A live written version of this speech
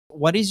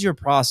What is your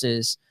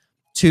process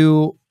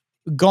to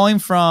going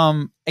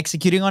from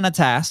executing on a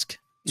task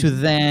to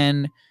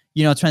then,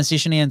 you know,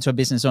 transitioning into a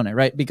business owner,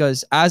 right?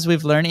 Because as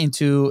we've learned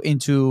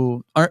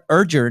into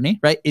our journey,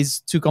 right,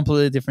 is two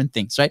completely different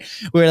things, right?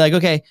 We're like,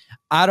 okay,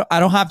 I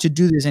don't have to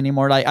do this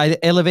anymore. Like I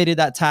elevated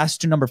that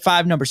task to number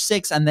 5, number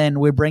 6, and then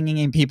we're bringing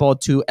in people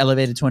to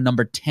elevate it to a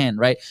number 10,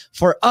 right?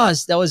 For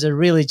us, that was a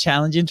really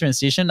challenging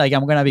transition. Like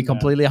I'm going to be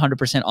completely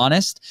 100%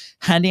 honest,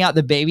 handing out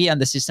the baby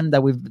and the system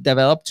that we've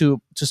developed to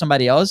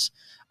somebody else,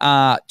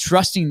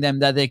 trusting them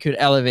that they could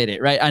elevate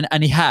it, right?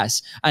 And it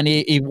has. And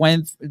it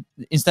went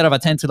instead of a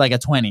 10 to like a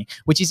 20,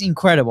 which is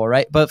incredible,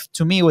 right? But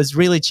to me, it was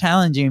really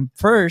challenging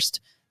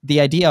first, the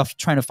idea of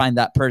trying to find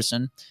that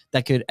person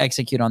that could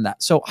execute on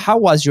that. So how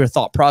was your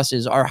thought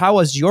process, or how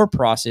was your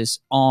process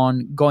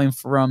on going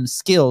from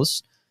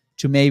skills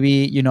to maybe,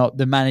 you know,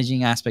 the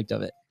managing aspect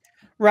of it?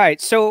 Right.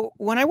 So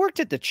when I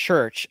worked at the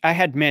church, I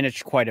had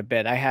managed quite a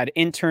bit. I had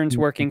interns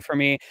working for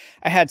me.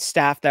 I had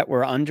staff that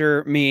were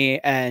under me,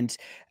 and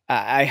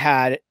I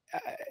had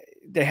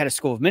they had a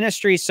school of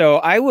ministry. So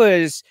I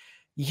was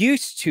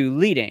used to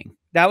leading.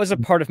 That was a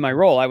part of my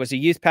role. I was a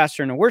youth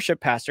pastor and a worship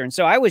pastor. And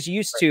so I was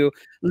used to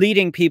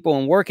leading people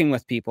and working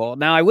with people.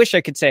 Now, I wish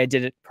I could say I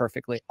did it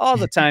perfectly all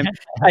the time.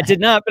 I did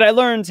not, but I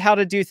learned how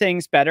to do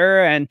things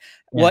better and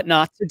what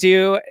not to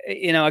do.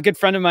 You know, a good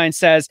friend of mine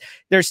says,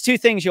 there's 2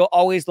 things you'll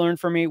always learn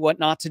from me: what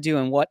not to do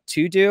and what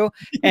to do.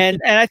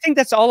 And I think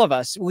that's all of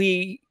us.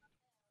 We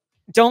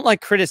don't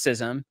like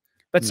criticism,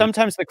 but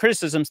sometimes the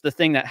criticism's the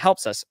thing that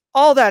helps us.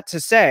 All that to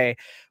say,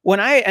 when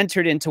I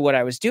entered into what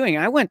I was doing,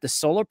 I went the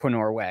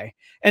solopreneur way.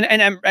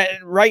 And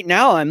right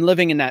now I'm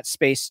living in that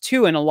space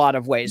too, in a lot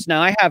of ways.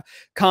 Now I have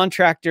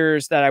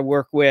contractors that I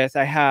work with.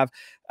 I have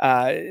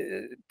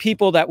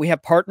people that we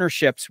have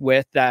partnerships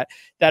with that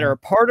are a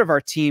part of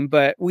our team,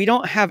 but we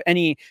don't have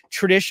any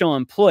traditional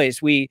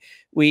employees. We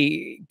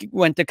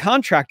went the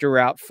contractor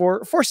route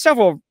for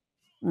several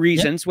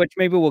reasons, which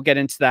maybe we'll get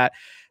into that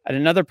at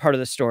another part of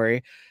the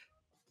story.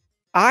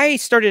 I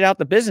started out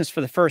the business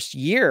for the first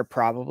year,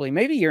 probably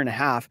maybe year and a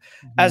half,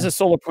 as a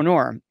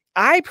solopreneur.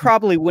 I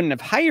probably wouldn't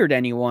have hired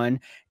anyone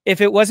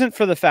if it wasn't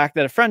for the fact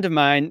that a friend of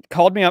mine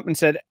called me up and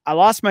said, I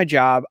lost my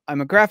job.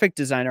 I'm a graphic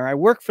designer. I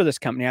work for this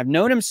company. I've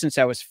known him since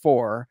I was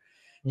 4.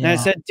 And I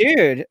said,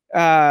 dude,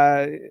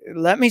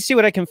 let me see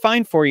what I can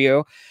find for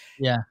you.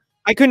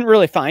 I couldn't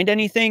really find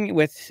anything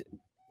with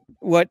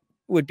what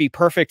would be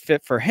perfect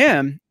fit for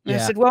him. And I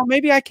said, well,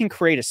 maybe I can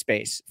create a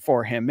space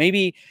for him.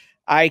 Maybe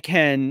I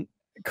can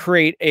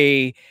create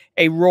a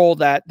role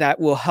that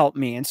will help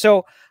me. And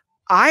so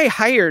I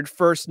hired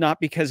first, not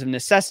because of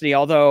necessity,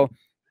 although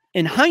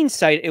in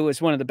hindsight, it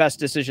was one of the best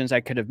decisions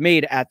I could have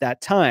made at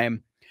that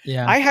time.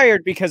 I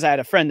hired because I had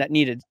a friend that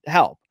needed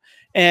help.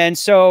 And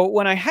so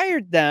when I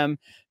hired them,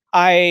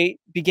 I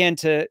began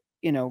to,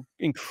 you know,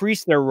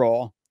 increase their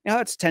role. Now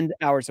it's 10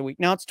 hours a week.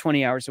 Now it's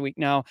 20 hours a week.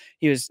 Now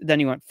then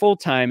he went full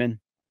time.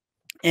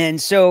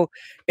 And so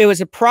it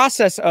was a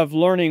process of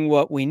learning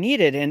what we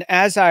needed. And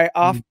as I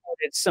offboarded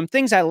some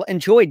things I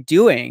enjoyed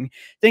doing,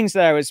 things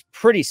that I was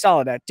pretty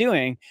solid at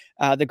doing,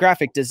 the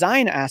graphic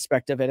design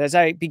aspect of it, as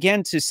I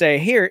began to say,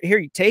 here,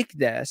 you take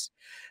this,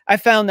 I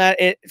found that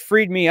it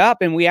freed me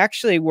up. And we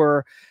actually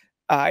were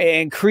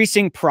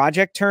increasing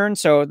project turn.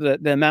 So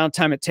the amount of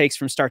time it takes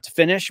from start to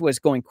finish was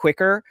going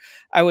quicker.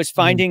 I was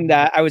finding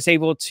that I was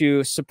able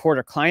to support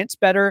our clients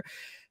better.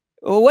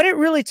 Well, what it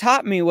really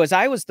taught me was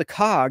I was the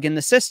cog in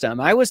the system.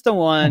 I was the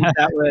one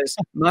that was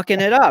mucking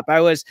it up.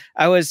 I was,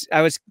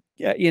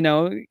 you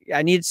know,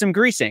 I needed some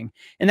greasing,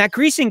 and that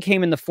greasing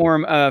came in the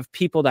form of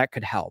people that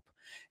could help.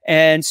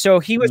 And so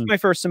he was my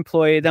first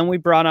employee. Then we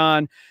brought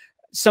on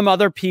some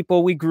other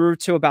people. We grew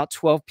to about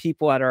 12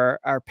 people at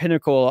our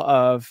pinnacle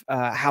of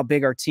how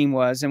big our team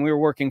was. And we were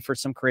working for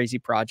some crazy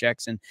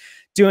projects and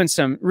doing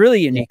some really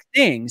unique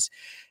things.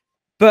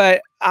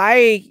 But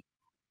I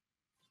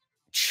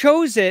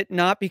chose it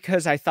not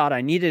because I thought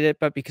I needed it,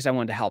 but because I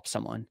wanted to help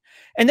someone.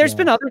 And there's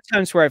been other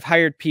times where I've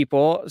hired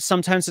people.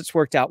 Sometimes it's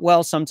worked out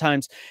well.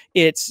 Sometimes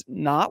it's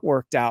not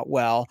worked out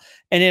well.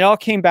 And it all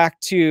came back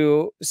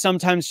to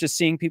sometimes just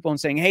seeing people and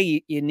saying,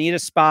 hey, you need a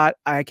spot.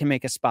 I can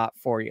make a spot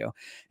for you.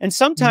 And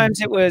sometimes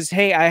it was,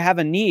 hey, I have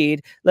a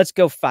need. Let's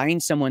go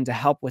find someone to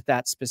help with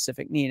that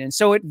specific need. And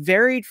so it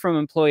varied from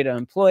employee to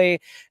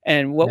employee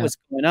and what was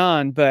going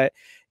on. But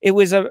it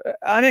was an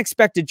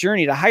unexpected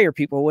journey to hire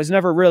people. It was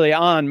never really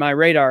on my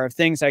radar of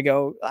things I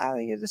go, oh,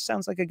 yeah, this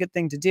sounds like a good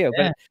thing to do.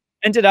 But it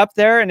ended up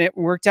there and it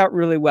worked out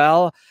really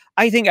well.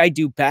 I think I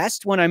do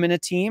best when I'm in a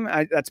team.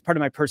 That's part of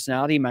my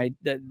personality,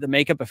 the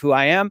makeup of who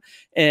I am.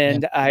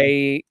 And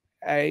I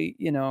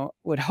you know,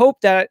 would hope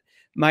that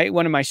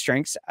one of my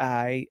strengths,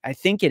 I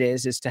think it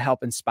is to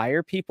help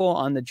inspire people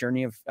on the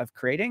journey of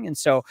creating. And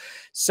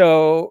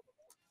so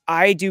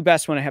I do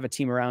best when I have a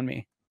team around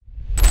me.